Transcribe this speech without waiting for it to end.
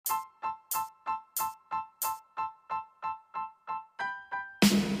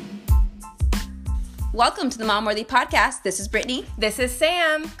Welcome to the Mom Worthy Podcast. This is Brittany. This is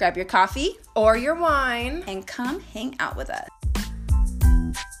Sam. Grab your coffee Or your wine. and come hang out with us.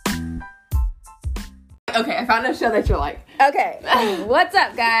 Okay, I found a show that you'll like. Okay, what's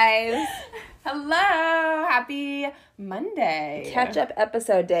up, guys? Hello. Happy Monday. Catch up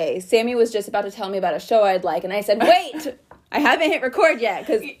episode day. Sammy was just about to tell me about a show I'd like, and I said, wait, I haven't hit record yet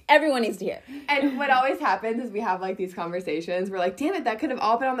because everyone needs to hear. And what always happens is we have like these conversations. We're like, damn it, that could have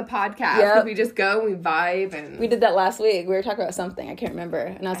all been on the podcast. Yep. We just go and we vibe and... We did that last week. We were talking about something. I can't remember.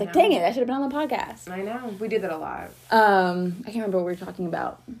 And I was like, dang it, I should have been on the podcast. I know. We do that a lot. I can't remember what we were talking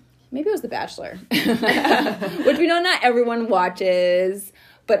about. Maybe it was The Bachelor, which we know not everyone watches,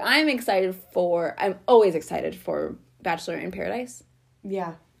 but I'm always excited for Bachelor in Paradise.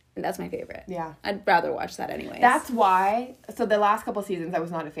 Yeah. And that's my favorite. Yeah. I'd rather watch that anyways. That's why, so the last couple seasons I was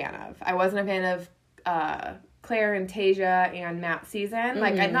not a fan of. I wasn't a fan of Claire and Tasia and Matt's season.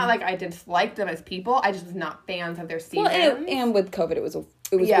 Like, not like I disliked them as people. I just was not fans of their seasons. Well, and with COVID, it was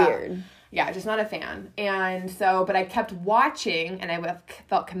weird. Yeah, just not a fan. And so, but I kept watching, and I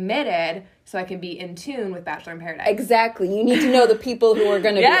felt committed so I can be in tune with Bachelor in Paradise. Exactly. You need to know the people who are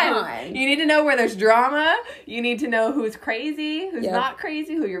going to be on. You need to know where there's drama. You need to know who's crazy, who's not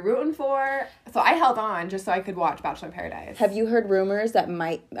crazy, who you're rooting for. So I held on just so I could watch Bachelor in Paradise. Have you heard rumors that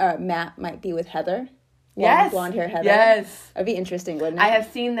Matt might be with Heather? Yes. Blonde hair Heather. Yes. That'd be interesting, wouldn't it? I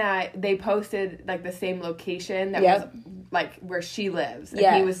have seen that they posted like the same location that was like where she lives.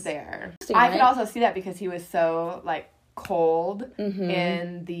 And he was there. I could also see that because he was so like cold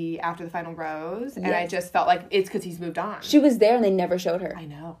in the after the final rose. And I just felt like it's because he's moved on. She was there and they never showed her. I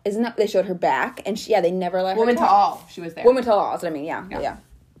know. Isn't that they showed her back and they never let her Woman to all. She was there. Woman to all. That's what I mean. Yeah. Yeah.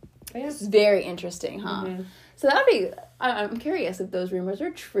 It's very interesting, huh? Mm-hmm. So that'll be. I'm curious if those rumors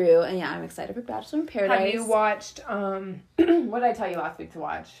are true, and I'm excited for Bachelor in Paradise. Have you watched? What did I tell you last week to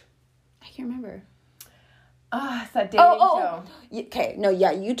watch? I can't remember. It's that dating show. Okay, no,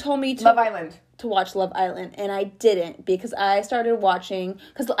 you told me to Love Island to watch Love Island, and I didn't because I started watching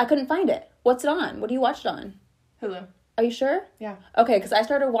because I couldn't find it. What's it on? What do you watch it on? Hulu. Are you sure? Yeah. Okay, because I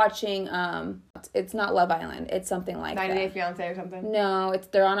started watching. It's not Love Island. It's something like 90 Day Fiance or something. No,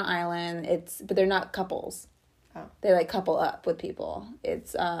 they're on an island. But they're not couples. Oh. They like couple up with people.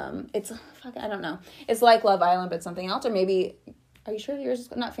 It's I don't know. It's like Love Island, but something else, or maybe. Are you sure yours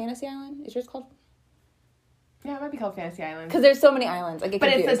is not Fantasy Island? Is yours called? Yeah, it might be called Fantasy Island. Because there's so many islands. I get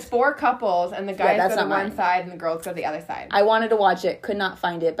confused. But it's 4 couples, and the guys go to one side, and the girls go to the other side. I wanted to watch it, could not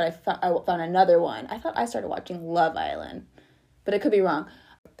find it, but I found another one. I thought I started watching Love Island, but it could be wrong.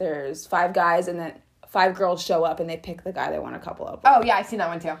 There's 5 guys, and then 5 girls show up, and they pick the guy they want to couple up with. Oh, yeah, I've seen that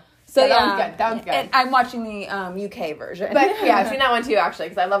one, too. So that one's good. That one's good. And I'm watching the UK version. But yeah, I've seen that one too, actually,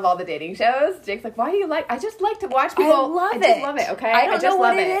 because I love all the dating shows. Jake's like, why do you like? I just like to watch people. I just love it. Okay, I don't know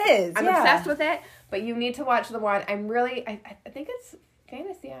what it is. I'm obsessed with it. But you need to watch the one. I think it's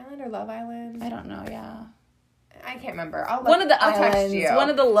Fantasy Island or Love Island. I don't know. Yeah, I can't remember. I'll text islands. you. One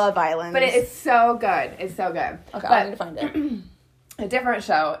of the Love Islands. But it's so good. It's so good. Okay, I need to find it. A different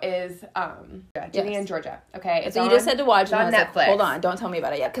show is Ginny and Georgia. Okay, so you just had to watch it on Netflix. Like, hold on, don't tell me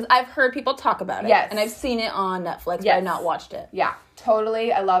about it yet, because I've heard people talk about it. Yes, and I've seen it on Netflix, but I've not watched it. Yeah,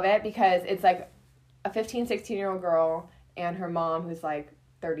 totally. I love it because it's like a 15, 16-year-old girl and her mom who's like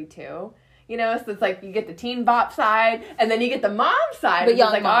 32. You know, so it's like you get the teen bop side, and then you get the mom side, the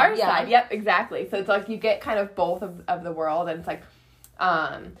young like mom, our side. Yep, exactly. So it's like you get kind of both of the world, and it's like,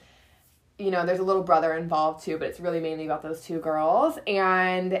 you know, there's a little brother involved too, but it's really mainly about those 2 girls,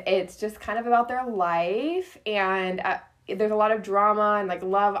 and it's just kind of about their life, and there's a lot of drama and like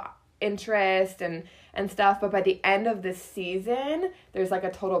love interest and stuff, but by the end of this season, there's like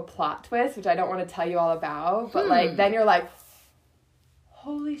a total plot twist, which I don't want to tell you all about, but like then you're like,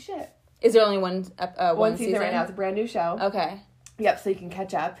 holy shit. Is there only one season right now? It's a brand new show. Okay. Yep, so you can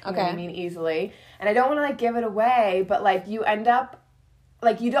catch up. You know what I mean, easily. And I don't want to like give it away, but like you end up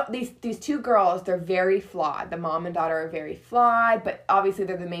like you don't these 2 girls, they're very flawed. The mom and daughter are very flawed, but obviously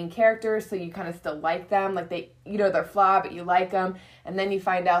they're the main characters, so you kind of still like them. Like they're flawed, but you like them. And then you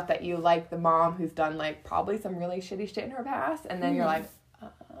find out that you like the mom who's done like probably some really shitty shit in her past, and then you're like,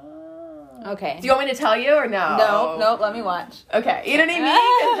 okay. Do you want me to tell you or no? No, let me watch. Okay, you know what I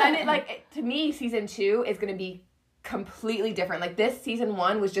mean? Because then to me, season 2 is going to be completely different. Like this season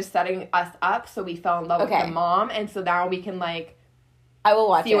 1 was just setting us up so we fell in love with the mom, and so now we can like I will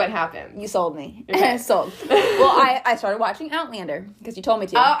watch See it. what happens. You sold me. Okay. Sold. Well, I started watching Outlander because you told me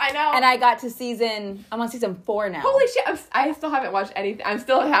to. Oh, I know. And I got to I'm on season 4 now. Holy shit, I still haven't watched anything. I'm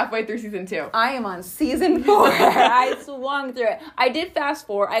still halfway through season 2. I am on season 4. I swung through it. I did fast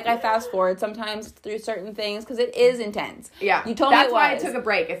forward. I fast forward sometimes through certain things because it is intense. Yeah. You told me it was. That's why I took a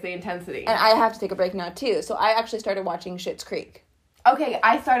break. It's the intensity. And I have to take a break now too. So I actually started watching Schitt's Creek. Okay,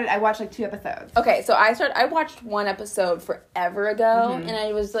 I watched like 2 episodes. Okay, so I watched 1 episode forever ago, and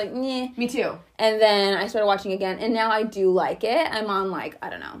I was like, meh. Me too. And then I started watching again, and now I do like it. I'm on like, I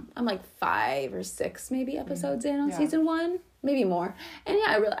don't know, I'm like 5 or 6 maybe episodes in on season 1, maybe more. And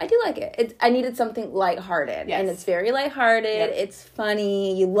yeah, I do like it. I needed something lighthearted, and it's very lighthearted. Yep. It's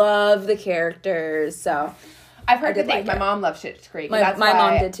funny. You love the characters, so... I've heard good things. My mom loves Schitt's Creek. My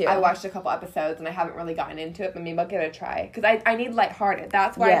mom did too. I watched a couple episodes and I haven't really gotten into it, but maybe I'll give it a try. Because I need lighthearted.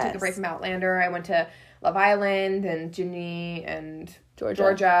 That's why I took a break from Outlander. I went to Love Island and Ginny and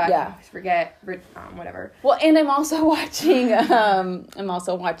Georgia. Yeah. I forget. Whatever. Well, and I'm also watching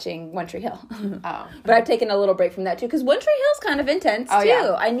One Tree Hill. Oh. But I've taken a little break from that too because One Tree Hill's kind of intense too.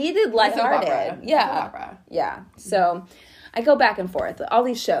 Yeah. I needed lighthearted. Yeah. So I go back and forth. All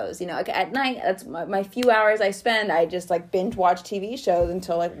these shows, like at night, that's my few hours I spend. I just like binge watch TV shows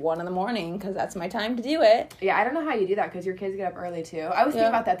until like 1 a.m. because that's my time to do it. Yeah, I don't know how you do that because your kids get up early too. I was thinking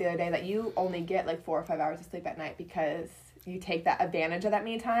about that the other day, that you only get like 4 or 5 hours of sleep at night because you take that advantage of that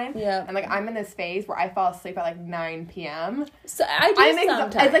me time. Yeah. And like I'm in this phase where I fall asleep at like 9 p.m. So I do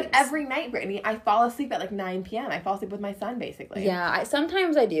sometimes. It's like every night, Brittany, I fall asleep at like 9 p.m. I fall asleep with my son basically. Yeah,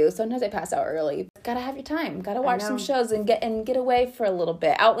 sometimes I do. Sometimes I pass out early. Gotta have your time. Gotta watch some shows and get away for a little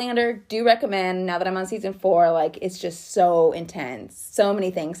bit. Outlander, do recommend. Now that I'm on season 4, like it's just so intense. So many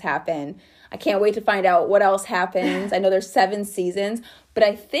things happen. I can't wait to find out what else happens. I know there's 7 seasons, but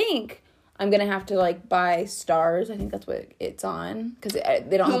I think I'm going to have to, like, buy Stars. I think that's what it's on. Because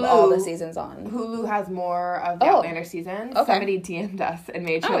they don't have all the seasons on. Hulu has more of the Outlander seasons. Okay. Somebody DM'd us and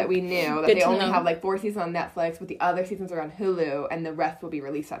made sure that we knew that they only have, like, 4 seasons on Netflix, but the other seasons are on Hulu, and the rest will be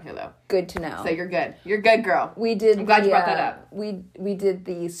released on Hulu. Good to know. So you're good. You're good, girl. I'm glad you brought that up. We did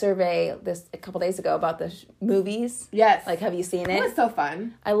the survey a couple days ago about the movies. Yes. Like, have you seen it? It was so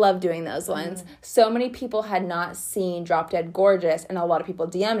fun. I love doing those ones. So many people had not seen Drop Dead Gorgeous, and a lot of people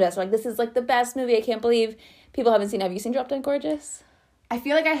DM'd us, like, this is, like, the best movie. I can't believe people haven't seen. Have you seen Drop Dead Gorgeous? I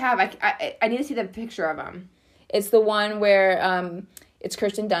feel like I have. I need to see the picture of him. It's the one where it's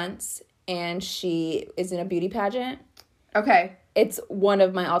Kirsten Dunst and she is in a beauty pageant. Okay. It's one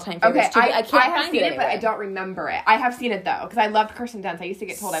of my all-time favorites. Okay, I can't have find seen it, but I don't remember it. I have seen it though, because I loved Kirsten Dunst. I used to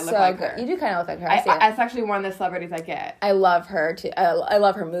get told I look like her. You do kind of look like her. That's actually one of the celebrities I get. I love her too. I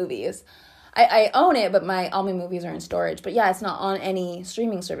love her movies. I own it, but all my movies are in storage. But yeah, it's not on any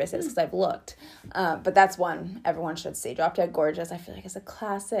streaming services because I've looked. But that's one everyone should see. Drop Dead Gorgeous, I feel like it's a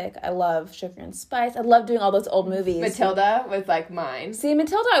classic. I love Sugar and Spice. I love doing all those old movies. Matilda was like mine. See,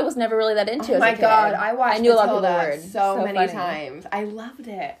 Matilda I was never really that into as a kid. Oh my God, I watched Matilda a lot of words so many times. I loved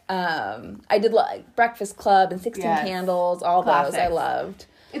it. I did like Breakfast Club and 16 Candles, all Classics. Those I loved.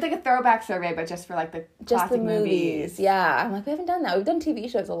 It's like a throwback survey, but just for like the classic movies. Yeah, I'm like, we haven't done that. We've done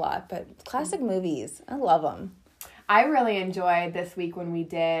TV shows a lot, but classic movies, I love them. I really enjoyed this week when we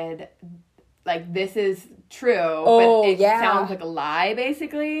did, like, This Is True, but it sounds like a lie,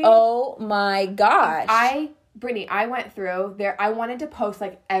 basically. Oh my gosh. Brittany, I went through there. I wanted to post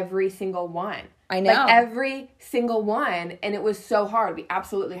like every single one. I know. Like every single one, and it was so hard. We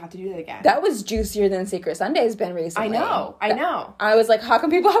absolutely have to do that again. That was juicier than Secret Sunday's been recently. I know. I was like, how come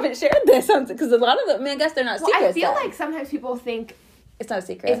people haven't shared this? Because a lot of them, I guess they're not secrets. I feel like sometimes people think it's not a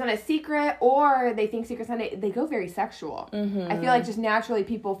secret. It's not a secret, or they think Secret Sunday, they go very sexual. Mm-hmm. I feel like just naturally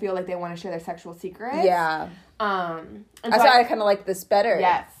people feel like they want to share their sexual secrets. Yeah. And that's why I kind of like this better.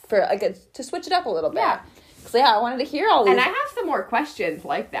 Yes. For to switch it up a little bit. Yeah. So yeah, I wanted to hear all these. And I have some more questions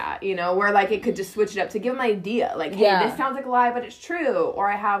like that, where like it could just switch it up to give them an idea. Like, hey, this sounds like a lie, but it's true. Or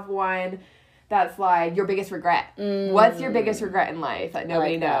I have one that's like, your biggest regret. What's your biggest regret in life that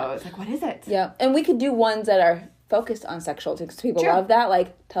nobody knows? Like, what is it? Yeah. And we could do ones that are focused on sexual, because people love that.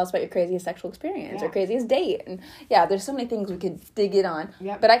 Like, tell us about your craziest sexual experience or craziest date. And yeah, there's so many things we could dig in on.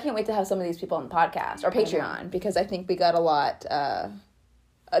 Yep. But I can't wait to have some of these people on the podcast or Patreon, because I think we got a lot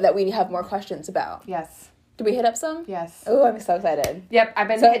that we have more questions about. Yes. Did we hit up some? Yes. Oh, I'm so excited. Yep, I've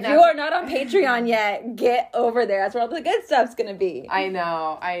been So if you are not on Patreon yet, get over there. That's where all the good stuff's going to be. I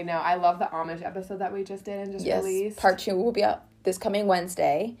know. I love the Amish episode that we just did and just released. Part 2 will be up this coming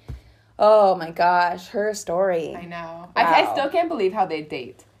Wednesday. Oh my gosh, her story. I know. Wow. I still can't believe how they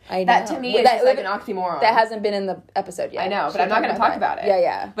date. I know. That to me is just like an oxymoron. That hasn't been in the episode yet. I know, but I'm not going to talk about it. Yeah,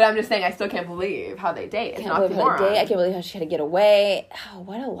 yeah. But I'm just saying I still can't believe how they date. It's an oxymoron. I can't believe how she had to get away. Oh,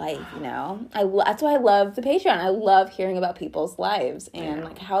 what a life, you know? That's why I love the Patreon. I love hearing about people's lives and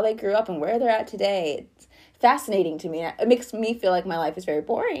like how they grew up and where they're at today. It's fascinating to me. It makes me feel like my life is very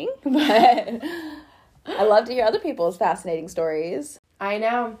boring, but I love to hear other people's fascinating stories. I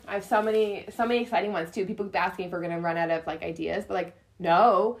know. I have so many exciting ones too. People keep asking if we're going to run out of like ideas, but like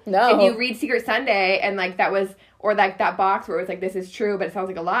no. If you read Secret Sunday and like that was, or like that box where it was like, this is true, but it sounds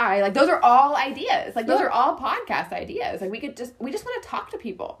like a lie. Like those are all ideas. Like those are all podcast ideas. Like we just want to talk to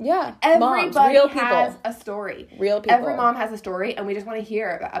people. Yeah. Everybody Moms, real has people. a story. Real people. Every mom has a story and we just want to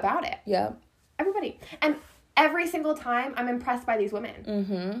hear about it. Yeah. Everybody. And every single time I'm impressed by these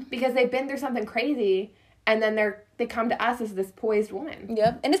women because they've been through something crazy and then they come to us as this poised woman.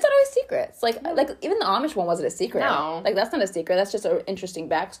 Yep. And it's not always secrets. Like even the Amish one wasn't a secret. No. Like that's not a secret. That's just an interesting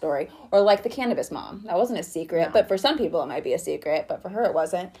backstory. Or like the cannabis mom. That wasn't a secret. No. But for some people it might be a secret. But for her it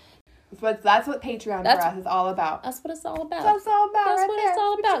wasn't. But that's what Patreon for us is all about. That's what it's all about. That's all about. That's right what there. it's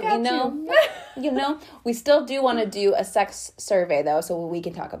all about. You know, we still do want to do a sex survey though, so we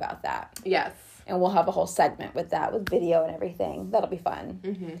can talk about that. Yes. And we'll have a whole segment with that, with video and everything. That'll be fun.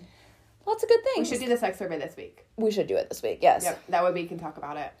 Mm-hmm. Lots of good things. We should do the sex survey this week. We should do it this week, yes. Yep, that way we can talk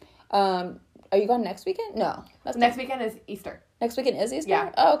about it. Are you gone next weekend? No. Next weekend is Easter. Next weekend is Easter?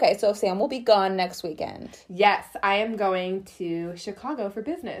 Yeah. Oh, okay. So Sam will be gone next weekend. Yes, I am going to Chicago for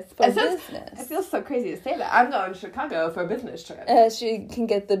business. Business. It feels so crazy to say that. I'm going to Chicago for a business trip. She can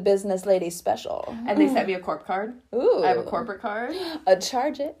get the business lady special. And they sent me a corp card. Ooh. I have a corporate card.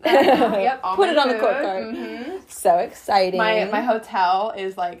 Charge it. Yep. Put it on the corp card. Mm-hmm. So exciting. My hotel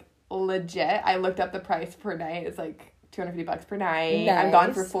is like legit. I looked up the price per night. It's like $250 per night. Nice. I'm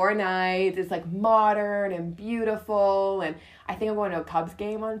gone for 4 nights. It's like modern and beautiful, and I think I'm going to a Cubs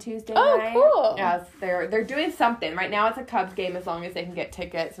game on Tuesday night. Cool. Yes, they're doing something. Right now it's a Cubs game as long as they can get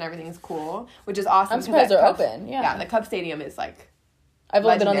tickets and everything's cool, which is awesome. I'm surprised they're open. Yeah, the Cubs stadium is like I've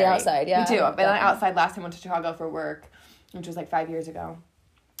only been on the legendary. outside, yeah. Me too. I've been on the outside last time I went to Chicago for work, which was like 5 years ago.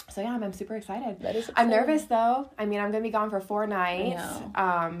 So yeah, I'm super excited. That is exciting. I'm nervous though. I mean, I'm going to be gone for 4 nights.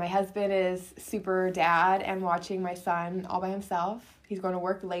 I know. My husband is super dad and watching my son all by himself. He's going to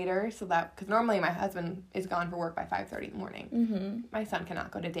work later because normally my husband is gone for work by 5:30 in the morning. Mm-hmm. My son cannot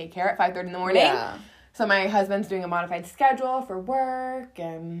go to daycare at 5:30 in the morning. Yeah. So my husband's doing a modified schedule for work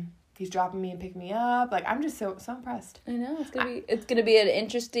and he's dropping me and picking me up. Like, I'm just so impressed. I know. It's gonna be an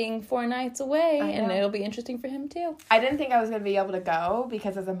interesting 4 nights away, and it'll be interesting for him too. I didn't think I was gonna be able to go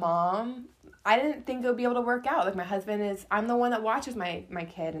because as a mom, I didn't think it would be able to work out. Like, my husband I'm the one that watches my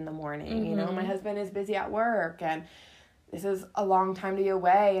kid in the morning. Mm-hmm. You know, my husband is busy at work, and this is a long time to be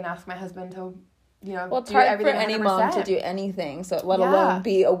away and ask my husband to, you know, well, it's do hard everything for any 100%. mom to do anything, so let alone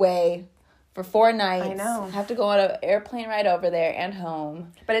be away for 4 nights. I know. Have to go on an airplane ride over there and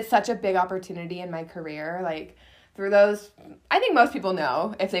home. But it's such a big opportunity in my career. Like, through those, I think most people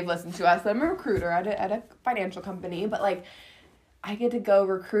know, if they've listened to us, that I'm a recruiter at a financial company. But, like, I get to go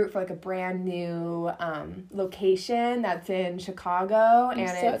recruit for, like, a brand new location that's in Chicago. And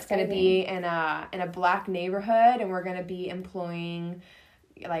so it's going to be in a Black neighborhood. And we're going to be employing,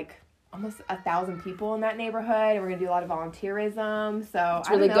 like, almost 1,000 people in that neighborhood, and we're gonna do a lot of volunteerism. So it's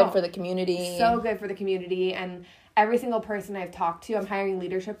really good for the community. So good for the community, and every single person I've talked to, I'm hiring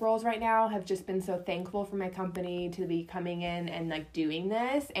leadership roles right now, have just been so thankful for my company to be coming in and like doing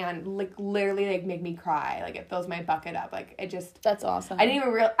this, and like literally like make me cry. Like it fills my bucket up. Like it just. That's awesome. I didn't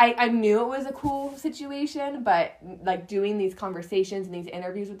even I knew it was a cool situation, but like doing these conversations and these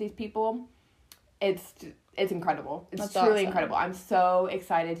interviews with these people, it's incredible. It's That's truly awesome. incredible. I'm so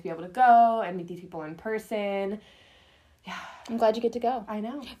excited to be able to go and meet these people in person. Yeah. I'm glad you get to go. I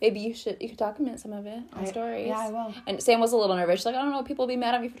know. Maybe you could document some of it on stories. Yeah, I will. And Sam was a little nervous. She's like, I don't know, people will be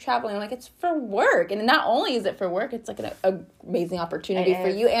mad at me for traveling. I'm like, it's for work. And not only is it for work, it's like an amazing opportunity for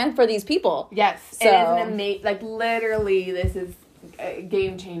you and for these people. Yes. So, it is an amazing, like literally this is a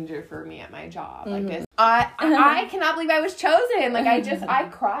game changer for me at my job. Like this. I cannot believe I was chosen. Like I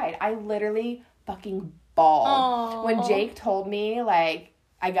cried. I literally fucking bawled. Aww. When Jake told me, like,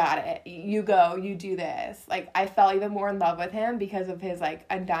 I got it. You go. You do this. Like, I fell even more in love with him because of his, like,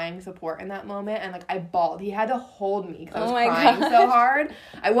 undying support in that moment. And, like, I bawled. He had to hold me because I was crying so hard.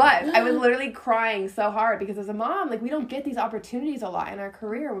 I was literally crying so hard because as a mom, like, we don't get these opportunities a lot in our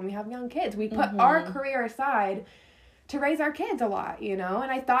career when we have young kids. We put our career aside to raise our kids a lot, you know?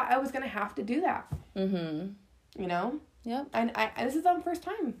 And I thought I was going to have to do that. Mm-hmm. You know? Yep. And this is the first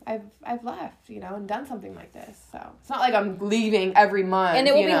time I've left, and done something like this. So it's not like I'm leaving every month. And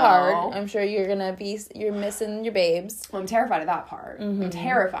it will be hard. I'm sure you're missing your babes. Well, I'm terrified of that part. I'm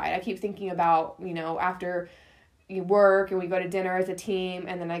terrified. I keep thinking about, after you work and we go to dinner as a team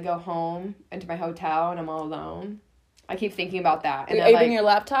and then I go home into my hotel and I'm all alone. I keep thinking about that. And are you bringing your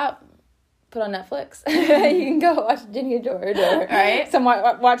laptop? Put on Netflix. You can go watch Ginny and George or right?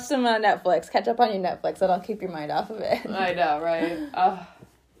 Watch some Netflix. Catch up on your Netflix. That'll keep your mind off of it. I know, right?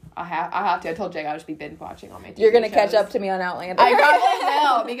 I have to. I told Jake I'll just be binge watching all my TV You're going to shows. catch up to me on Outlander. I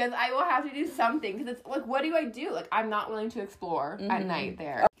probably will, because I will have to do something. Because it's like, what do I do? Like, I'm not willing to explore at night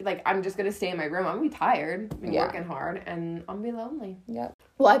there. Like, I'm just going to stay in my room. I'm going to be tired. I'm working hard. And I'm going to be lonely. Yep.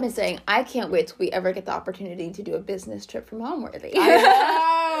 Well, I've been saying, I can't wait till we ever get the opportunity to do a business trip from Homeworthy. I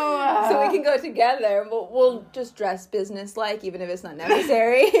know! So we can go together. We'll just dress business-like, even if it's not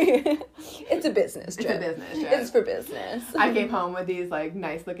necessary. It's a business trip. It's a business trip. It's for business. I came home with these, like,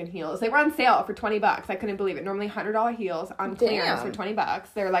 nice-looking heels. They were on sale for $20. I couldn't believe it. Normally $100 heels on clearance for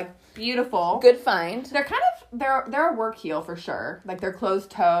 $20. They're, like, beautiful. Good find. They're kind of, they're a work heel for sure. Like, they're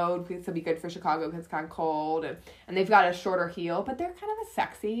closed-toed, because it'll be good for Chicago because it's kind of cold. And they've got a shorter heel, but they're kind of a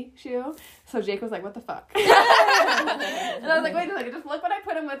sexy shoe. So Jake was like, what the fuck? And I was like, wait a second, just look when I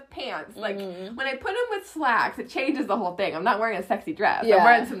put them with pants. Like, when I put them with slacks, it changes the whole thing. I'm not wearing a sexy dress. Yeah. I'm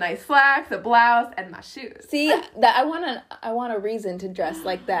wearing some nice slacks, a blouse, and my shoes. See, that I want a reason to dress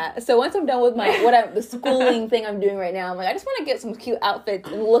like that. So once I'm done with the schooling thing I'm doing right now, I'm like, I just want to get some cute outfits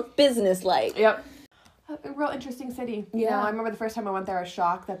and look business-like. Yep. A real interesting city. Yeah. I remember the first time I went there, I was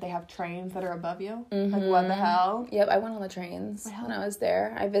shocked that they have trains that are above you. Like, what the hell? Yep, I went on the trains when I was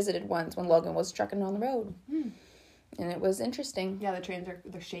there. I visited once when Logan was trucking on the road. And it was interesting. Yeah, the trains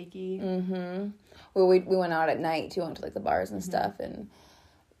they're shaky. Well, we went out at night, too, went to, like, the bars and stuff, and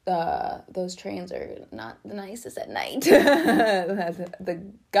those trains are not the nicest at night. The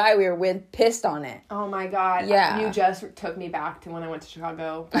guy we were with pissed on it. Oh my God. Yeah. You just took me back to when I went to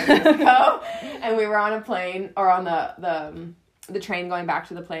Chicago 5 years ago. And we were on a plane, or on the train going back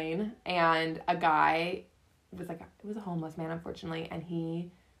to the plane, and a guy was like, it was a homeless man, unfortunately, and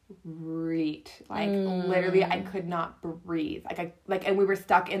he reeked. Like, literally, I could not breathe. And we were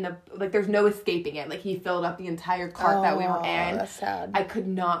stuck in there's no escaping it. Like, he filled up the entire cart that we were in. That's sad. I could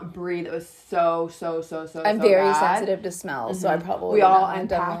not breathe. It was so I'm very bad. sensitive to smells, so I probably we all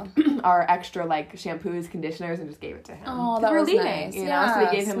unpacked our extra, like, shampoos, conditioners, and just gave it to him. Oh, that was nice. So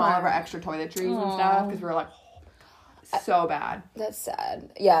we gave him all of our extra toiletries and stuff, because we were like, so bad. That's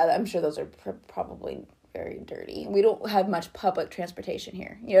sad. Yeah, I'm sure those are probably very dirty. We don't have much public transportation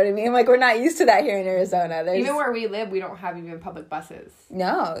here. You know what I mean? Like, we're not used to that here in Arizona. Even where we live, we don't have even public buses.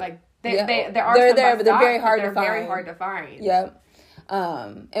 No. Like, there are some there, bus but they're very stops, hard but to find. Very hard to find. Yep.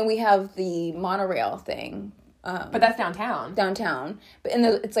 And we have the monorail thing. But that's downtown. But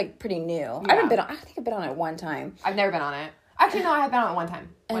it's like pretty new. Yeah. I think I've been on it one time. I've never been on it. Actually, no, I have been on it one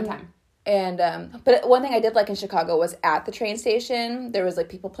time. And but one thing I did like in Chicago was at the train station there was like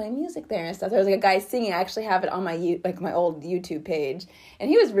people playing music there and stuff. There was like a guy singing. I actually have it on my my old YouTube page,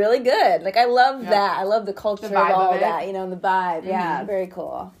 and he was really good. Like, I love that. I love the culture of all that, and the vibe. Yeah, very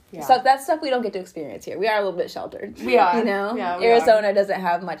cool. Yeah. So that's stuff we don't get to experience here. We are a little bit sheltered. We are. Yeah, Arizona doesn't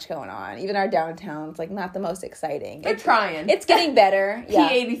have much going on. Even our downtown's like not the most exciting. They're trying. It's getting better. Yeah.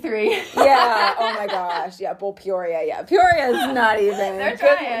 P83. Yeah. Oh my gosh. Yeah. Well, Peoria. Yeah. Peoria is not even. They're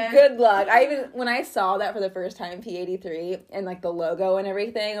trying. Good luck. When I saw that for the first time, P83, and like the logo and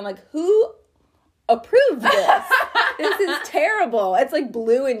everything, I'm like, who approved this? This is terrible. It's like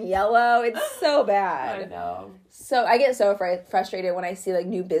blue and yellow. It's so bad. I know. So I get so frustrated when I see like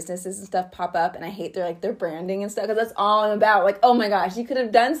new businesses and stuff pop up, and I hate their branding and stuff, because that's all I'm about. Like, oh my gosh, you could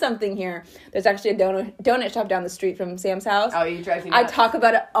have done something here. There's actually a donut shop down the street from Sam's house. Oh, you drive me nuts. I talk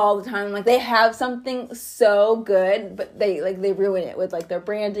about it all the time. Like, they have something so good, but they ruin it with like their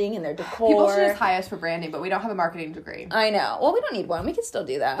branding and their decor. People should just hire us for branding, but we don't have a marketing degree. I know. Well, we don't need one. We can still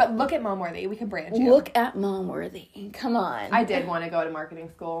do that. But look at Momworthy. We can brand you. Look at Momworthy. Come on. I did want to go to marketing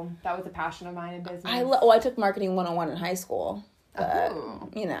school. That was a passion of mine in business. I took marketing 101 in high school. But,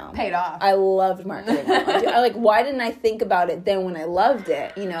 paid off. I loved marketing. Why didn't I think about it then when I loved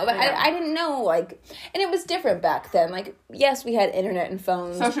it? But I didn't know, and it was different back then. Like, yes, we had internet and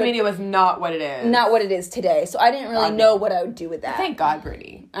phones. Social media was not what it is. Not what it is today. So I didn't really know what I would do with that. Thank God,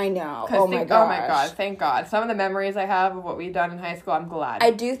 Brittany. I know. Oh my God, thank God. Some of the memories I have of what we've done in high school, I'm glad.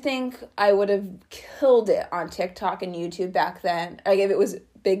 I do think I would have killed it on TikTok and YouTube back then. Like, if it was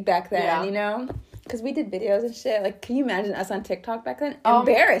big back then, because we did videos and shit. Like, can you imagine us on TikTok back then?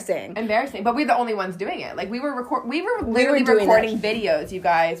 Embarrassing. But we're the only ones doing it. Like, we were literally recording videos, you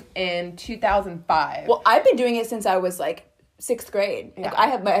guys, in 2005. Well, I've been doing it since I was like 6th grade. Like, I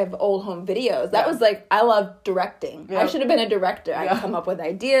have old home videos. That was like, I love directing. I should have been a director. I come up with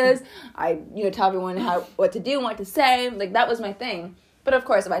ideas. I tell everyone what to do and what to say. Like, that was my thing. But of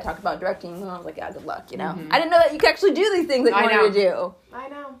course, if I talked about directing, I was like, yeah, good luck. I didn't know that you could actually do these things that you wanted to do. I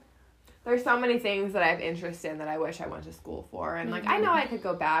know. There's so many things that I have interest in that I wish I went to school for. And, like, I know I could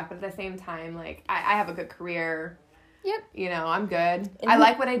go back, but at the same time, like, I have a good career. Yep. I'm good. And I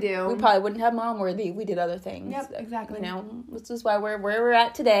like what I do. We probably wouldn't have Mom Worthy. We did other things. Yep, exactly. This is why we're where we're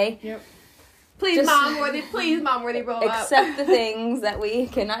at today. Yep. Please, Mom Worthy, roll up. Accept the things that we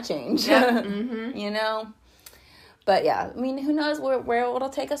cannot change. Yep. Mm-hmm. But yeah, I mean, who knows where it'll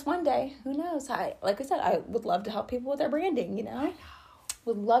take us one day? Who knows? Like I said, I would love to help people with their branding, I know.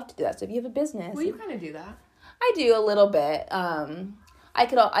 Would love to do that. So if you have a business. Well, you kind of do that. I do a little bit. I'm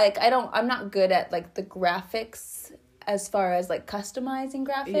not good at like the graphics as far as like customizing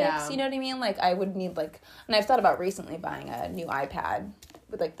graphics. Yeah. You know what I mean? Like I would need and I've thought about recently buying a new iPad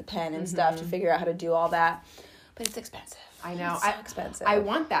with like the pen and stuff to figure out how to do all that. But it's expensive. I know. It's so expensive. I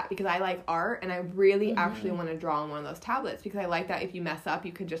want that because I like art and I really actually want to draw on one of those tablets because I like that if you mess up,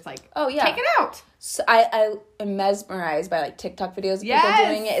 you could just take it out. So I am mesmerized by like TikTok videos of people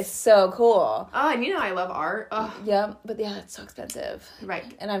doing it. It's so cool. Oh, and I love art. Ugh. Yeah, but yeah, it's so expensive. Right.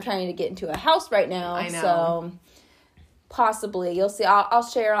 And I'm trying to get into a house right now. I know. So possibly you'll see. I'll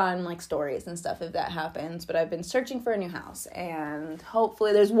share on like stories and stuff if that happens. But I've been searching for a new house and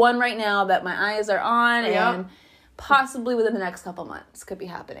hopefully there's one right now that my eyes are on and possibly within the next couple months could be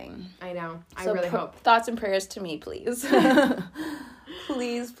happening. I know. I really hope. Thoughts and prayers to me, please.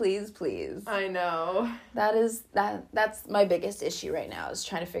 Please, please, please. I know. That's my biggest issue right now is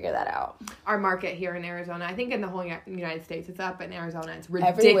trying to figure that out. Our market here in Arizona, I think in the whole United States it's up, but in Arizona it's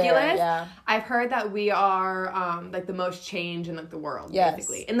ridiculous. Everywhere, yeah. I've heard that we are like the most change in like the world,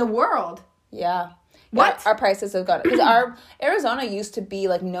 basically. In the world. Yeah. What? Our prices have gone, because our Arizona used to be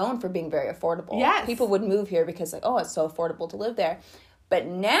like known for being very affordable. Yes. People would move here because like, oh, it's so affordable to live there. But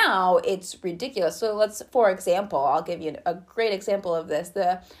now it's ridiculous. So for example, I'll give you a great example of this.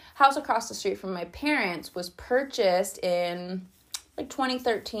 The house across the street from my parents was purchased in like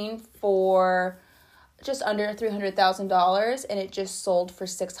 2013 for just under $300,000 and it just sold for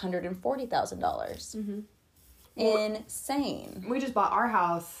 $640,000. Mm-hmm. Insane. We just bought our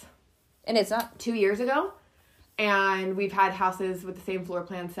house. And it's not 2 years ago, and we've had houses with the same floor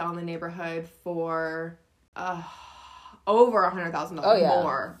plan sell in the neighborhood for over $100,000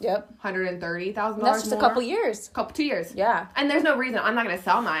 more. Yep. $130,000 more. That's just a couple years. 2 years. Yeah. And there's no reason I'm not going to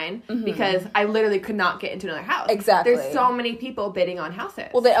sell mine because I literally could not get into another house. Exactly. There's so many people bidding on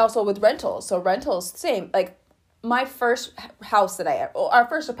houses. Well, they also with rentals. So rentals, same. Like my first house our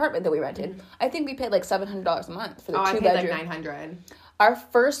first apartment that we rented, I think we paid like $700 a month for the 2 bedroom. I paid like $900. Our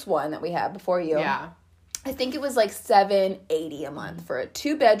first one that we had before you. Yeah. I think it was like $780 a month for a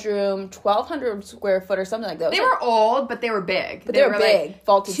 2 bedroom, 1,200 square foot or something like that. They were old, but they were big. But they were big. Like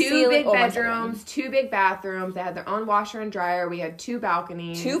vaulted ceiling. 2 big bedrooms, 2 big bathrooms. They had their own washer and dryer. We had 2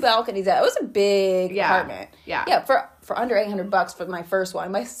 balconies. 2 balconies. It was a big apartment. Yeah. Yeah, for under $800 for my first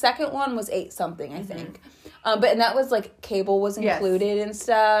one. My second one was $8 something, I think. And that was like cable was included and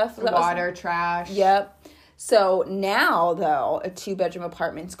stuff. Water, trash. Yep. So now, though, a 2-bedroom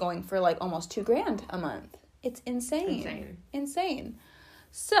apartment's going for like almost $2,000 a month. It's insane.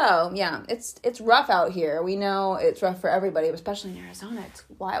 So yeah, it's rough out here. We know it's rough for everybody, especially in Arizona. It's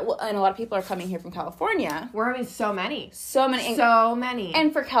wild, and a lot of people are coming here from California. We're having so many.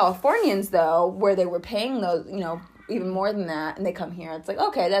 And for Californians, though, where they were paying those, even more than that, and they come here, it's like,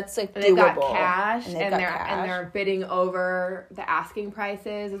 okay, that's like doable. They've got cash, and they're bidding over the asking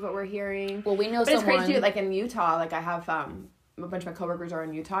prices, is what we're hearing. Well, we know But it's crazy too. Like in Utah, like I have a bunch of my coworkers are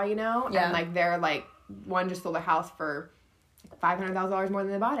in Utah, and like they're like one just sold a house for $500,000 more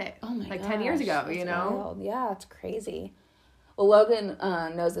than they bought it. Oh my like gosh, 10 years ago, that's wild. Yeah, it's crazy. Well, Logan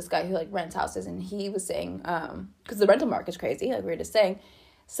knows this guy who like rents houses, and he was saying because the rental market is crazy, like we were just saying,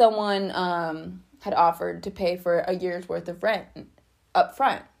 someone had offered to pay for a year's worth of rent up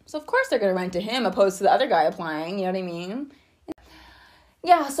front. So, of course, they're going to rent to him opposed to the other guy applying. You know what I mean?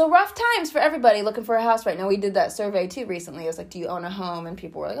 Yeah, so rough times for everybody looking for a house right now. We did that survey, too, recently. It was like, do you own a home? And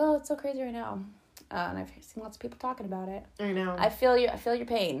people were like, oh, it's so crazy right now. And I've seen lots of people talking about it. I know. I feel your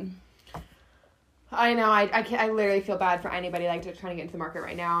pain. I know. I can't, I literally feel bad for anybody like trying to get into the market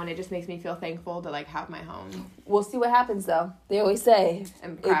right now, and it just makes me feel thankful to like have my home. We'll see what happens though. They always say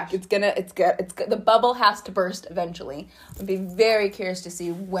And crash. it's gonna the bubble has to burst eventually. I'd be very curious to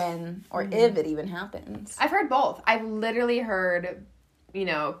see when or if it even happens. I've heard both. I've literally heard, you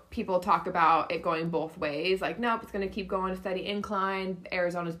know, people talk about it going both ways. Like, nope, it's gonna keep going a steady incline.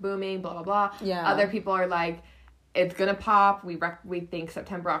 Arizona's booming. Blah blah blah. Yeah. Other people are like, it's gonna pop. We think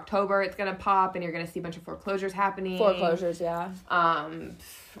September, October, it's gonna pop, and you're gonna see a bunch of foreclosures happening. Foreclosures, yeah.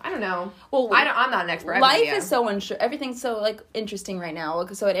 I don't know. Well, I'm not an expert. Life is so unsure. Everything's so like interesting right now.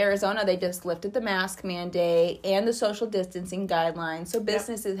 So in Arizona, they just lifted the mask mandate and the social distancing guidelines. So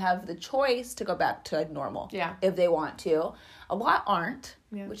businesses have the choice to go back to like normal. Yeah. If they want to. A lot aren't,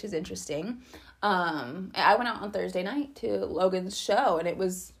 Yeah. which is interesting. I went out on Thursday night to Logan's show, and it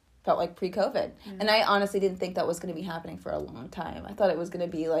felt like pre-COVID. And I honestly didn't think that was going to be happening for a long time. I thought it was going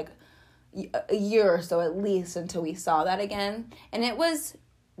to be like a year or so at least until we saw that again. And it was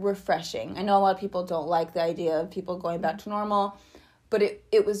refreshing. I know a lot of people don't like the idea of people going back to normal, but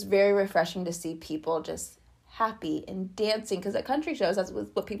it was very refreshing to see people just happy and dancing, because at country shows, that's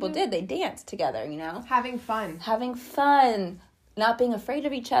what people did. They danced together, you know? having fun. Not being afraid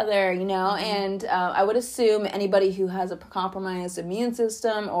of each other, you know, and I would assume anybody who has a compromised immune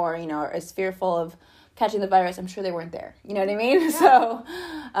system or, you know, is fearful of catching the virus, I'm sure they weren't there. You know what I mean? Yeah. So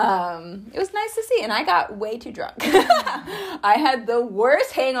it was nice to see, and I got way too drunk. I had the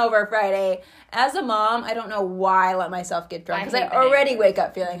worst hangover Friday. As a mom, I don't know why I let myself get drunk, because I already wake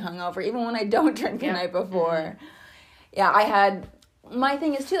up feeling hungover, even when I don't drink the night before. Yeah, my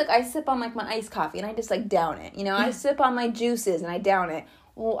thing is, too, like, I sip on, like, my iced coffee, and I just, like, down it. You know, I sip on my juices, and I down it.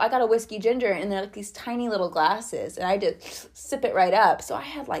 Well, I got a whiskey ginger, and they're, like, these tiny little glasses, and I just sip it right up. So I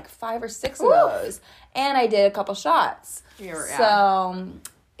had, like, 5 or 6 of those, and I did a couple shots. So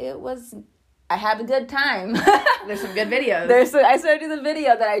it was... I had a good time. There's some good videos. I started the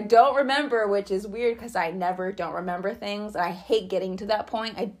video that I don't remember, which is weird because I never don't remember things. And I hate getting to that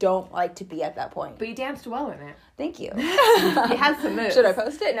point. I don't like to be at that point. But you danced well in it. Thank you. You had some moves. Should I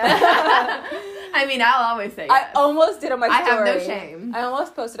post it? No. I mean, I'll always say yes. I almost did on my story. I have no shame. I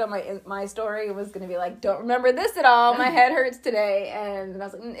almost posted on my story. It was going to be like, don't remember this at all. My head hurts today. And I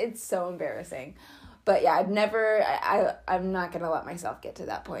was like, it's so embarrassing. But yeah, I'm not going to let myself get to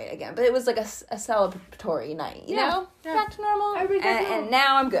that point again. But it was like a celebratory night, you know? Yeah. Back to normal. And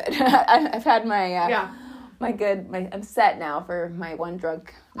now I'm good. I've had I'm set now for my one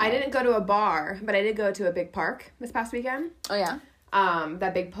drunk night. I didn't go to a bar, but I did go to a big park this past weekend. Oh, yeah?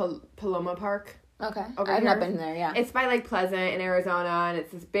 That big Paloma Park. Okay. Over I've here. not been there, yeah. It's by Lake Pleasant in Arizona, and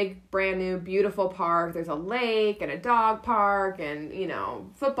it's this big, brand new, beautiful park. There's a lake and a dog park and, you know,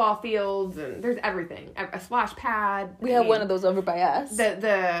 football fields, and there's everything. A splash pad. We have one of those over by us.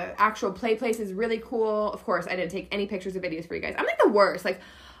 The actual play place is really cool. Of course, I didn't take any pictures or videos for you guys. I'm like the worst. Like,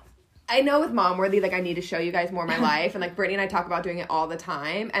 I know with Mom Worthy, like, I need to show you guys more of my life. And, like, Brittany and I talk about doing it all the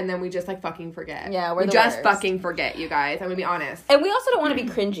time. And then we just, like, fucking forget. Yeah, we just fucking forget, you guys. I'm going to be honest. And we also don't want to be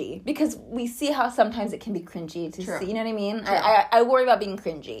cringy. Because we see how sometimes it can be cringy to see. You know what I mean? I worry about being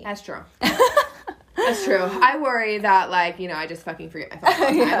cringy. That's true. That's true. I worry that, like, you know, I just fucking forget my thoughts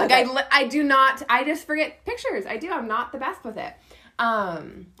all the time. Like, I do not, I just forget pictures. I do. I'm not the best with it.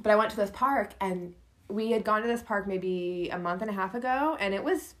 But I went to this park, and we had gone to this park maybe a month and a half ago, and it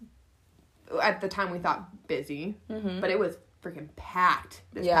was... At the time, we thought busy, but it was freaking packed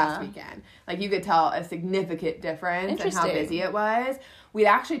this past weekend. Like, you could tell a significant difference in how busy it was. We'd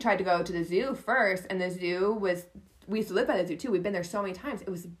actually tried to go to the zoo first, and the zoo was... We used to live by the zoo, too. We've been there so many times. It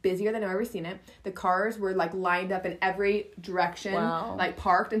was busier than I've ever seen it. The cars were, like, lined up in every direction, like,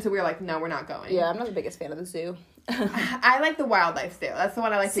 parked. And so we were like, no, we're not going. Yeah, I'm not the biggest fan of the zoo. I like the wildlife zoo. That's the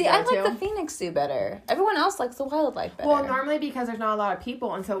one I like to go to. See, I like the Phoenix Zoo better. Everyone else likes the wildlife better. Well, normally because there's not a lot of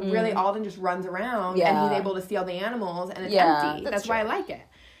people, and so really Alden just runs around, and he's able to see all the animals, and it's empty. That's why I like it.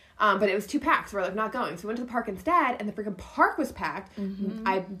 But it was too packed, so we're like, not going. So we went to the park instead, and the freaking park was packed.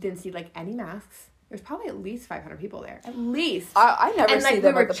 I didn't see, like, any masks. There's probably at least 500 people there. At least. I never see them.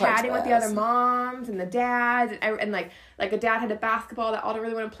 And, like, we were chatting with the other moms and the dads. And like a dad had a basketball that Alden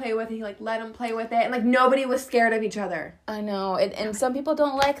really wanted to play with. And he, like, let him play with it. And, like, nobody was scared of each other. I know. And some people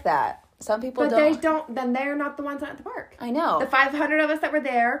don't like that. Some people don't. But they don't. Then they're not the ones at the park. I know. The 500 of us that were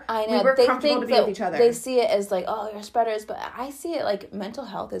there, I know. we were comfortable to be with each other. They see it as, like, oh, you're spreaders. But I see it, like, mental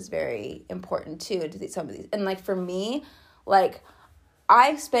health is very important, too, to some of these. And, like, for me, like...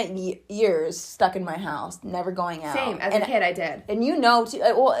 I've spent years stuck in my house, never going out. Same. As a kid, I did. And you know, too,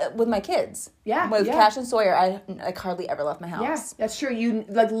 well, with my kids. Yeah. With Cash and Sawyer, I hardly ever left my house. Yeah, that's true. You,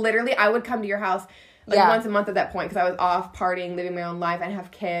 like, literally, I would come to your house like Yeah. once a month at that point, because I was off partying, living my own life. I didn't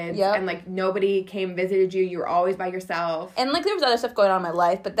have kids, Yep. and like nobody came visited you. You were always by yourself. And like there was other stuff going on in my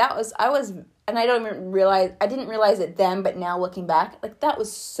life, but and I didn't realize it then, but now looking back, like that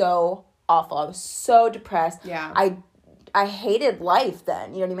was so awful. I was so depressed. Yeah. I hated life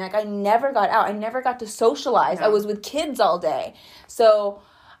then. You know what I mean? Like I never got out. I never got to socialize. No. I was with kids all day. So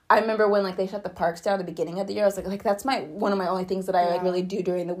I remember when like they shut the parks down at the beginning of the year, I was like that's one of my only things that I like really do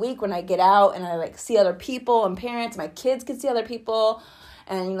during the week, when I get out and I like see other people and parents. My kids could see other people.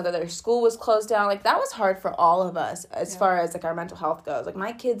 And, you know, that their school was closed down. Like, that was hard for all of us as far as, like, our mental health goes. Like,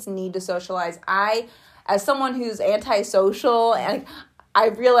 my kids need to socialize. As someone who's antisocial, and I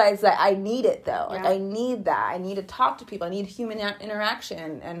realize that I need it, though. Like, I need that. I need to talk to people. I need human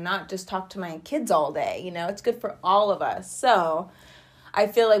interaction and not just talk to my kids all day. You know, it's good for all of us. So I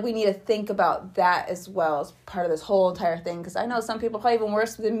feel like we need to think about that as well as part of this whole entire thing. Because I know some people are probably even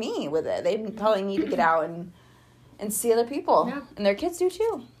worse than me with it. They probably need to get out and see other people. Yeah. And their kids do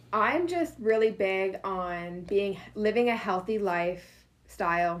too. I'm just really big on living a healthy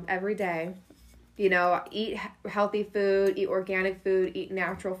lifestyle every day. You know, eat healthy food, eat organic food, eat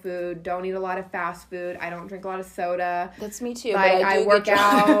natural food. Don't eat a lot of fast food. I don't drink a lot of soda. That's me too. Like, but I work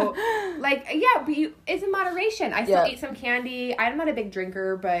out. Like, yeah, but it's in moderation. I still eat some candy. I'm not a big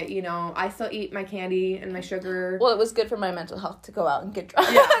drinker, but, you know, I still eat my candy and my sugar. Well, it was good for my mental health to go out and get drunk,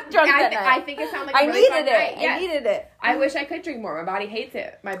 drunk that night. I think it sounded like I a really needed fun it. night. Yes. I needed it. I wish I could drink more. My body hates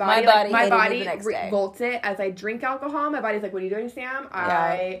it. My body hated it the next day. revolts it. As I drink alcohol, my body's like, what are you doing, Sam?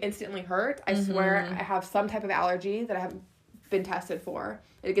 I instantly hurt. I swear I have some type of allergy that I haven't been tested for.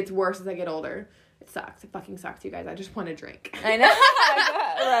 It gets worse as I get older. It sucks. It fucking sucks, you guys. I just want to drink. I know.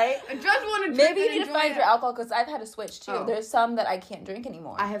 Right? I just want to drink. Maybe you need to find your alcohol, because I've had to switch too. Oh. There's some that I can't drink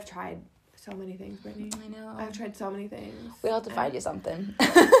anymore. I have tried so many things, Brittany. I know. I've tried so many things. We'll have to find you something.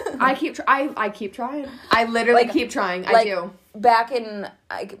 I keep trying. I literally keep trying. I do. Back in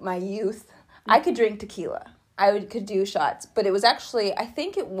my youth, I could drink tequila. Could do shots, but it was actually, I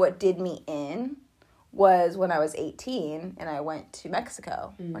think what did me in was when I was 18 and I went to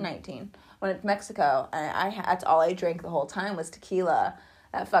Mexico, or 19. Went to Mexico, and that's all I drank the whole time was tequila.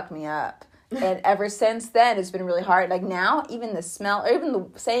 That fucked me up. And ever since then, it's been really hard. Like now, even the smell, or even the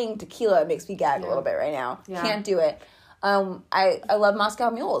saying tequila makes me gag a little bit right now. Yeah. Can't do it. I love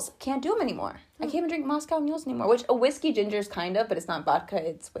Moscow Mules. Can't do them anymore. I can't even drink Moscow Mules anymore. Which a whiskey ginger's kind of, but it's not vodka.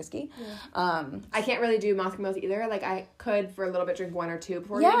 It's whiskey. Yeah. I can't really do Moscow Mules either. Like I could for a little bit drink one or two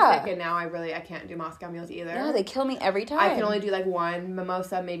before getting sick, and now I can't do Moscow Mules either. Yeah, they kill me every time. I can only do like one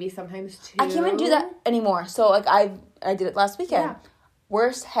mimosa, maybe sometimes two. I can't even do that anymore. So like I did it last weekend. Yeah.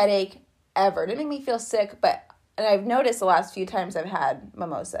 Worst headache ever. It didn't make me feel sick, and I've noticed the last few times I've had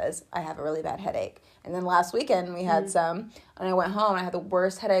mimosas, I have a really bad headache. And then last weekend we had some, and I went home and I had the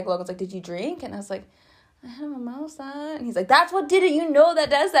worst headache. Logan's like, "Did you drink?" And I was like, "I had a mimosa." And he's like, "That's what did it. You know that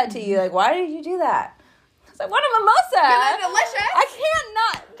does that to you. Like, why did you do that?" I was like, "What a mimosa! Isn't it delicious? I can't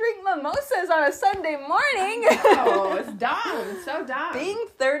not drink mimosas on a Sunday morning." Oh, it's dumb. It's so dumb. Being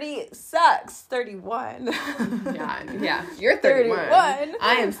 30 sucks. 31. Yeah. You're 31.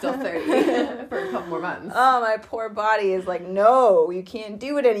 I am still 30 for a couple more months. Oh, my poor body is like, no, you can't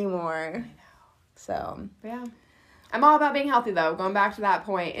do it anymore. I know. So. Yeah. I'm all about being healthy, though. Going back to that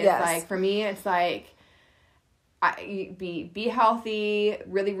point, it's like, for me, it's like, be healthy,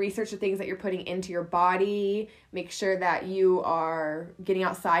 really research the things that you're putting into your body, make sure that you are getting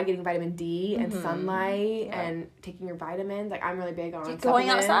outside, getting vitamin D and sunlight, and taking your vitamins. Like, I'm really big on going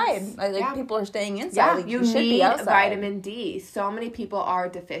outside. Like people are staying inside. Yeah, like, you should need be outside. Vitamin D. So many people are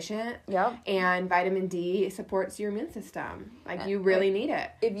deficient. Yep. And vitamin D supports your immune system. Like, you really need it.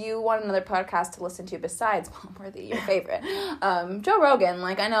 If you want another podcast to listen to besides Worthy, your favorite, Joe Rogan,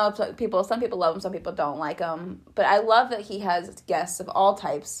 like, I know some people love him, some people don't like him. But I love that he has guests of all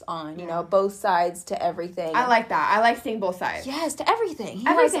types on, you know, both sides to everything. I like that. I like seeing both sides. Yes, to everything. He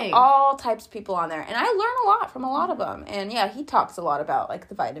has all types of people on there. And I learn a lot from a lot of them. And, yeah, he talks a lot about, like,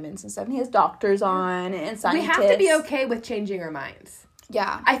 the vitamins and stuff. And he has doctors on and scientists. We have to be okay with changing our minds.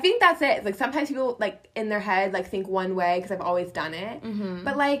 Yeah. I think that's it. Like, sometimes people, like, in their head, like, think one way because I've always done it. Mm-hmm.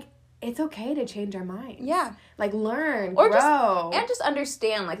 But, like, it's okay to change our minds. Yeah. Like, learn, or grow. Just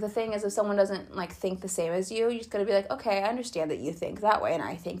understand. Like, the thing is, if someone doesn't, like, think the same as you, you just gotta be like, okay, I understand that you think that way and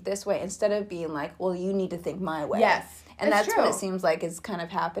I think this way, instead of being like, well, you need to think my way. Yes. And that's what it seems like is kind of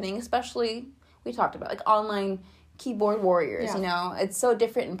happening, especially, we talked about, like, online keyboard warriors, you know? It's so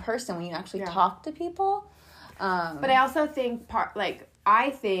different in person when you actually talk to people. But I also think,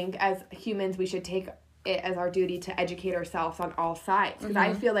 I think as humans, we should take it as our duty to educate ourselves on all sides. Because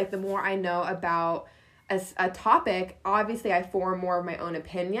I feel like the more I know about a topic, obviously I form more of my own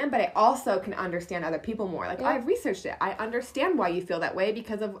opinion, but I also can understand other people more. Like, I've researched it. I understand why you feel that way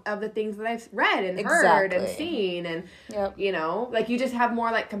because of the things that I've read and heard and seen. And, you know, like, you just have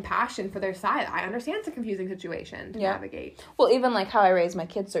more, like, compassion for their side. I understand it's a confusing situation to navigate. Well, even, like, how I raised my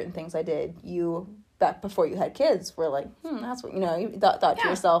kids, certain things I did, back before you had kids were like, that's what, you know, you thought to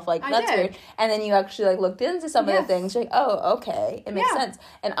yourself, like, that's weird. And then you actually, like, looked into some of the things. You're like, oh, okay, it makes sense.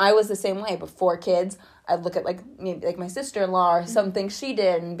 And I was the same way. Before kids, I'd look at, like, maybe, like, my sister-in-law or something she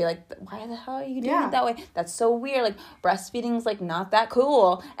did and be like, why the hell are you doing it that way? That's so weird. Like, breastfeeding's, like, not that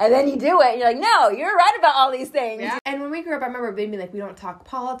cool. And then you do it, and you're like, no, you're right about all these things. Yeah. And when we grew up, I remember being like, we don't talk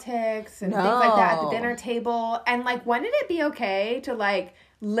politics and things like that at the dinner table. And, like, when did it be okay to, like,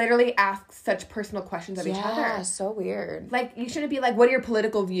 literally ask such personal questions of each other? Yeah, so weird. Like, you shouldn't be like, what are your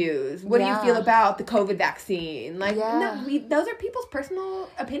political views? What do you feel about the COVID vaccine? Like, no, those are people's personal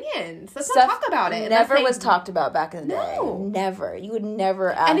opinions. Let's not talk about it. Never was talked about back in the day. Never. You would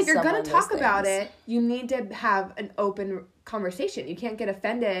never ask. And if you're going to talk about it, you need to have an open conversation. You can't get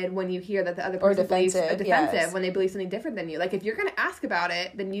offended when you hear that the other person believes defensive when they believe something different than you. Like, if you're going to ask about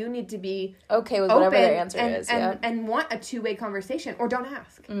it, then you need to be okay with whatever their answer is, and want a two-way conversation, or don't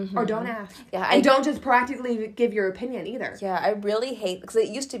ask, or don't ask, and don't just practically give your opinion either. Yeah, I really hate, because it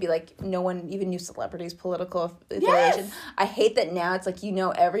used to be like no one even knew celebrities' political affiliation. Yes. I hate that now. It's like, you know,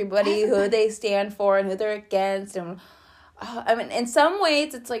 everybody who they stand for and who they're against, and I mean, in some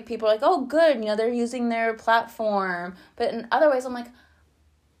ways, it's like people are like, oh, good, you know, they're using their platform. But in other ways, I'm like,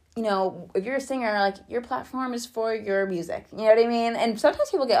 you know, if you're a singer, like, your platform is for your music. You know what I mean? And sometimes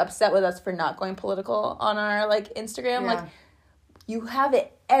people get upset with us for not going political on our, like, Instagram. Like, you have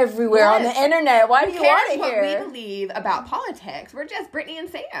it everywhere on the internet. Why do you want to hear what we believe about politics? We're just Brittany and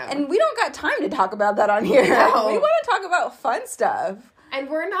Sam. And we don't got time to talk about that on here. No. We want to talk about fun stuff. And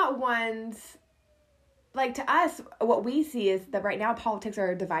we're not ones... Like, to us, what we see is that right now politics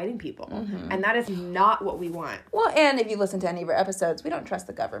are dividing people. And that is not what we want. Well, and if you listen to any of our episodes, we don't trust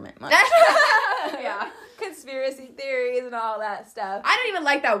the government much. Conspiracy theories and all that stuff. I don't even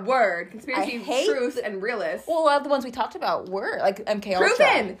like that word. Conspiracy, truth, and realist. Well, a lot of the ones we talked about were, like, MK Ultra.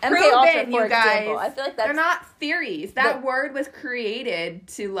 Proven, for example. I feel like they're not theories. That word was created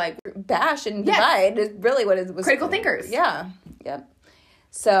to, like... bash and divide is really what it was. Critical thinkers. Yeah. Yep.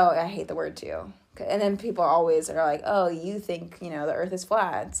 So, I hate the word, too. And then people always are like, oh, you think, you know, the earth is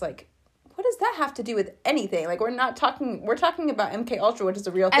flat. It's like, what does that have to do with anything? Like, we're talking about MK Ultra, which is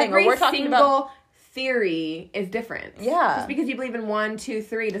a real thing. Every single theory is different. Yeah. Just because you believe in 1, 2,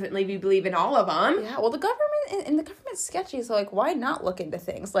 3 doesn't mean you believe in all of them. Yeah, well, the government's sketchy, so, like, why not look into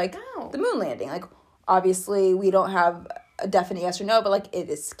things? Like, the moon landing. Like, obviously, we don't have a definite yes or no, but, like, it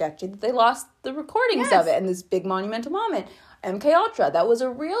is sketchy that they lost the recordings of it in this big monumental moment. MK Ultra, that was a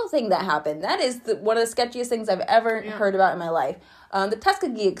real thing that happened. That is one of the sketchiest things I've ever heard about in my life. The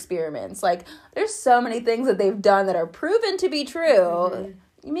Tuskegee experiments, like, there's so many things that they've done that are proven to be true.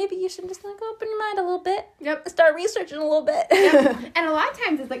 Maybe you should just, like, open your mind a little bit. Yep. Start researching a little bit. And a lot of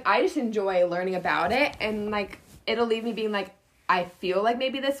times it's like, I just enjoy learning about it, and, like, it'll leave me being like, I feel like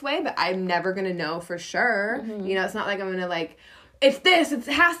maybe this way, but I'm never gonna know for sure. You know, it's not like I'm gonna, like, it's this, it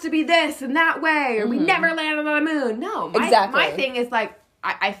has to be this and that way, or we never landed on the moon. No, my thing is, like,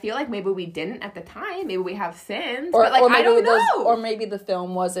 I feel like maybe we didn't at the time. Maybe we have sins, but, like, I don't know. Or maybe the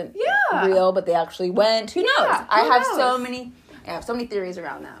film wasn't real, but they actually went. Who knows? I have so many theories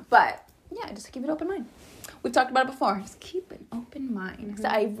around that. But, yeah, just keep an open mind. We've talked about it before. Just keep an open mind. So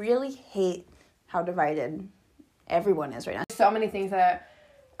I really hate how divided everyone is right now. So many things that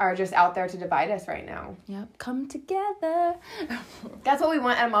are just out there to divide us right now. Yep. Come together. That's what we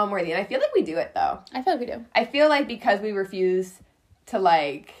want at Mom Worthy. And I feel like we do it, though. I feel like we do. I feel like because we refuse to,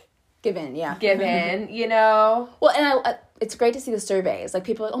 like... Give in, you know? Well, and it's great to see the surveys. Like,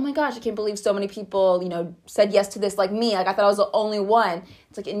 people are like, oh my gosh, I can't believe so many people, you know, said yes to this, like me. Like, I thought I was the only one.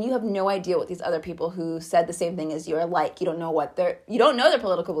 It's like, and you have no idea what these other people who said the same thing as you are like. You don't know you don't know their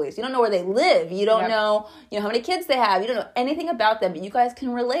political beliefs. You don't know where they live. You don't know, how many kids they have. You don't know anything about them, but you guys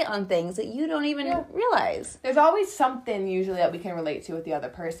can relate on things that you don't even realize. There's always something usually that we can relate to with the other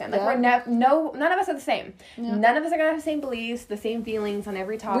person. Like, we're none of us are the same. Yeah. None of us are going to have the same beliefs, the same feelings on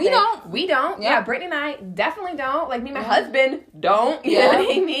every topic. We don't. Yeah, Brittany and I definitely don't. Like, me and my husband don't. You know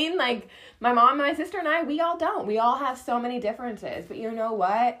what I mean? Like, my mom and my sister and I, we all don't. We all have so many differences. But you know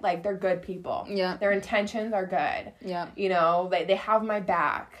what? Like, they're good people. Yeah. Their intentions are good. Yeah. You know, they have my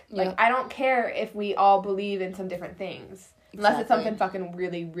back. Yeah. Like, I don't care if we all believe in some different things. Unless it's something fucking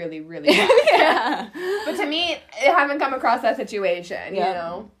really, really, really bad. But to me, I haven't come across that situation, you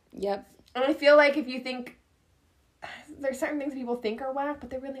know? Yep. And I feel like if you think there's certain things people think are whack, but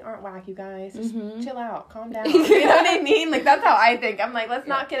they really aren't whack, you guys. Just chill out, calm down. Yeah. You know what I mean? Like, that's how I think. I'm like, let's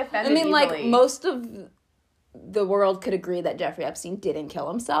not get offended easily. like, most of the world could agree that Jeffrey Epstein didn't kill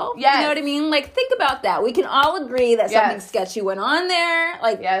himself. Yes. You know what I mean? Like, think about that. We can all agree that something sketchy went on there.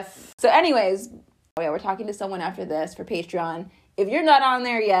 Like, yes. So anyways, we're talking to someone after this for Patreon. If you're not on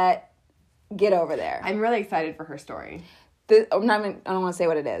there yet, get over there. I'm really excited for her story. I don't want to say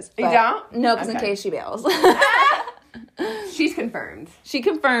what it is. You don't? No, because in case she bails. She's confirmed. She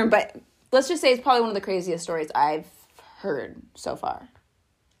confirmed, but let's just say it's probably one of the craziest stories I've heard so far.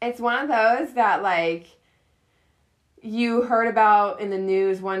 It's one of those that, like, you heard about in the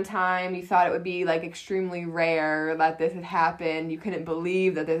news one time. You thought it would be, like, extremely rare that this had happened. You couldn't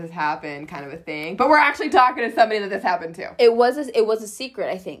believe that this has happened, kind of a thing. But we're actually talking to somebody that this happened to. It was a secret,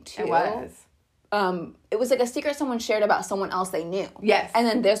 I think, too. It was. It was like a secret someone shared about someone else they knew. Yes. And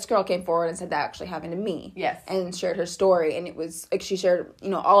then this girl came forward and said that actually happened to me. Yes. And shared her story. And it was like she shared,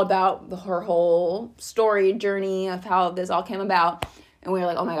 all about her whole story journey of how this all came about. And we were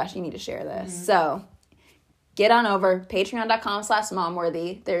like, oh my gosh, you need to share this. Mm-hmm. So get on over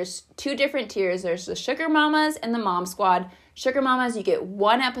patreon.com/momworthy. There's 2 different tiers. There's the Sugar Mamas and the Mom Squad. Sugar Mamas, you get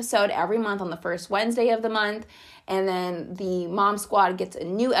 1 episode every month on the first Wednesday of the month. And then the Mom Squad gets a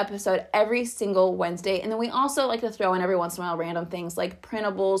new episode every single Wednesday. And then we also like to throw in every once in a while random things like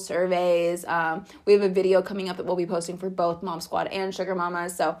printables, surveys. We have a video coming up that we'll be posting for both Mom Squad and Sugar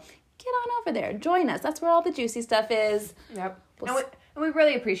Mamas. So get on over there. Join us. That's where all the juicy stuff is. Yep. And we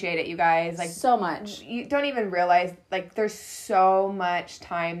really appreciate it, you guys. Like, so much. You don't even realize, like, there's so much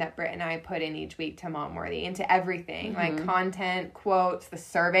time that Britt and I put in each week to Momworthy, into everything. Mm-hmm. Like, content, quotes, the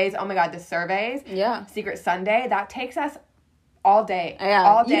surveys. Oh, my God, the surveys. Yeah. Secret Sunday. That takes us all day. Yeah.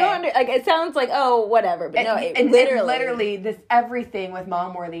 All day. You don't it sounds like, oh, whatever. But no, it literally. This everything with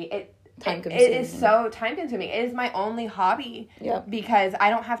Momworthy, it is so time consuming. It is my only hobby. Yep. Because I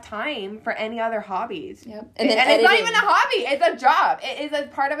don't have time for any other hobbies. Yep. And it's not even a hobby. It's a job. It is a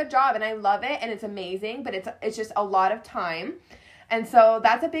part of a job, and I love it, and it's amazing, but it's just a lot of time. And so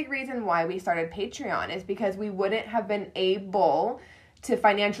that's a big reason why we started Patreon, is because we wouldn't have been able to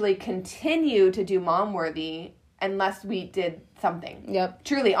financially continue to do Momworthy unless we did something. Yep.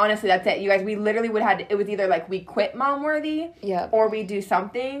 Truly, honestly, that's it. You guys, we literally it was either like we quit Momworthy, or we do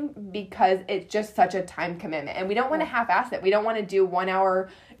something, because it's just such a time commitment. And we don't want to half-ass it. We don't want to do 1 hour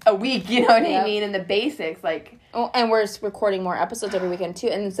a week, you know what I mean, in the basics. Like, and we're recording more episodes every weekend too.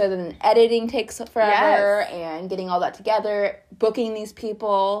 And so then editing takes forever, and getting all that together, booking these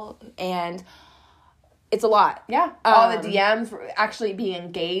people, and it's a lot. Yeah. All the DMs, actually being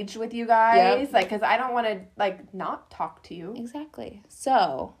engaged with you guys. Like, because I don't want to, like, not talk to you. Exactly.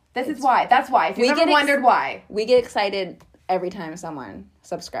 So. That's why. If you've ever wondered why. We get excited every time someone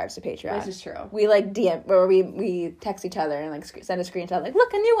subscribes to Patreon. This is true. We, like, DM, or we text each other and, like, send a screenshot, like,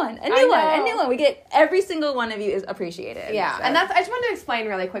 look, a new one. We get, every single one of you is appreciated. Yeah. So. And I just wanted to explain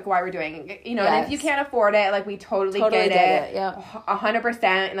really quick why we're doing it. And if you can't afford it, like, we totally get it. Yeah. 100%.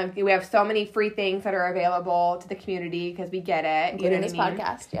 And, like, we have so many free things that are available to the community, because we get it. Including this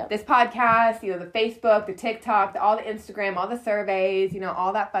podcast, This podcast, the Facebook, the TikTok, all the Instagram, all the surveys,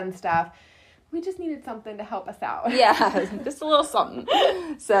 all that fun stuff. We just needed something to help us out. Yeah, just a little something.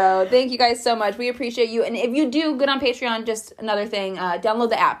 So thank you guys so much. We appreciate you. And if you do get on Patreon, just another thing,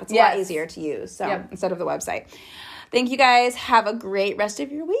 download the app. It's a lot easier to use instead of the website. Thank you guys. Have a great rest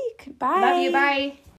of your week. Bye. Love you. Bye.